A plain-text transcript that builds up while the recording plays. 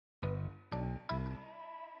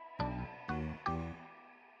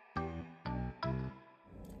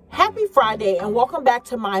Happy Friday and welcome back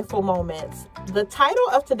to Mindful Moments. The title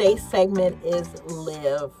of today's segment is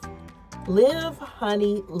Live. Live,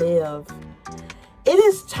 honey, live. It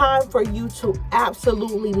is time for you to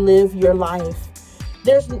absolutely live your life.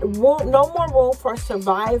 There's no more room for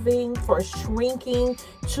surviving, for shrinking,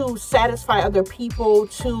 to satisfy other people,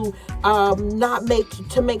 to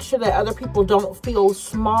make sure that other people don't feel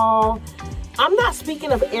small. I'm not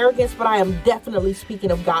speaking of arrogance, but I am definitely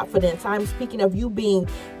speaking of Godfidence. I'm speaking of you being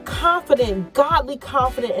confident, godly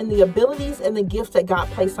confident in the abilities and the gifts that God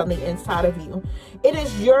placed on the inside of you. It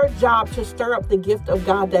is your job to stir up the gift of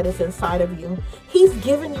God that is inside of you. He's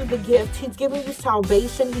given you the gift. He's given you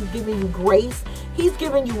salvation. He's given you grace. He's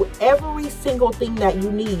given you every single thing that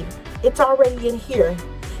you need. It's already in here.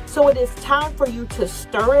 So it is time for you to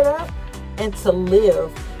stir it up and to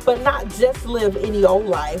live. But not just live any old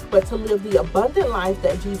life, but to live the abundant life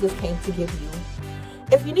that Jesus came to give you.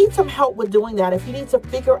 If you need some help with doing that, if you need to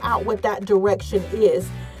figure out what that direction is,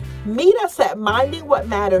 meet us at Minding What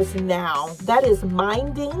Matters Now. That is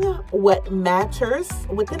Minding What Matters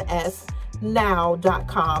with an S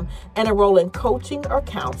now.com, and enroll in coaching or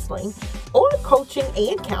counseling, or coaching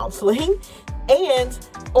and counseling.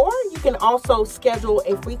 Or you can also schedule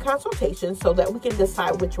a free consultation so that we can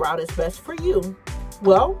decide which route is best for you.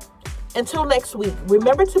 Well, until next week,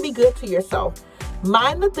 remember to be good to yourself.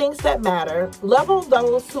 Mind the things that matter. Love on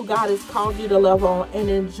those who God has called you to love on, and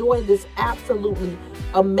enjoy this absolutely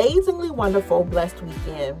amazingly wonderful, blessed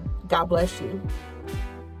weekend. God bless you.